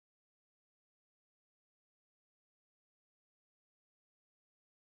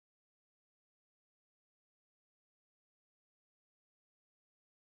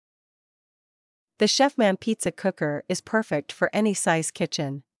The Chefman pizza cooker is perfect for any size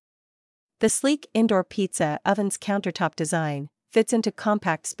kitchen. The sleek indoor pizza oven's countertop design fits into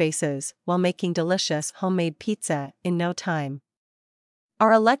compact spaces while making delicious homemade pizza in no time.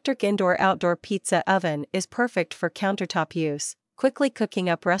 Our electric indoor-outdoor pizza oven is perfect for countertop use, quickly cooking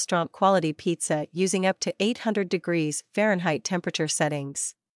up restaurant-quality pizza using up to 800 degrees Fahrenheit temperature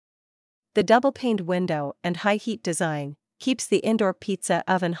settings. The double-paned window and high-heat design keeps the indoor pizza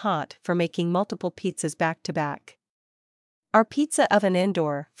oven hot for making multiple pizzas back-to-back. Our pizza oven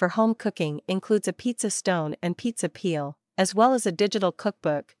indoor for home cooking includes a pizza stone and pizza peel, as well as a digital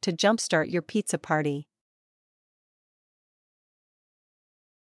cookbook to jumpstart your pizza party.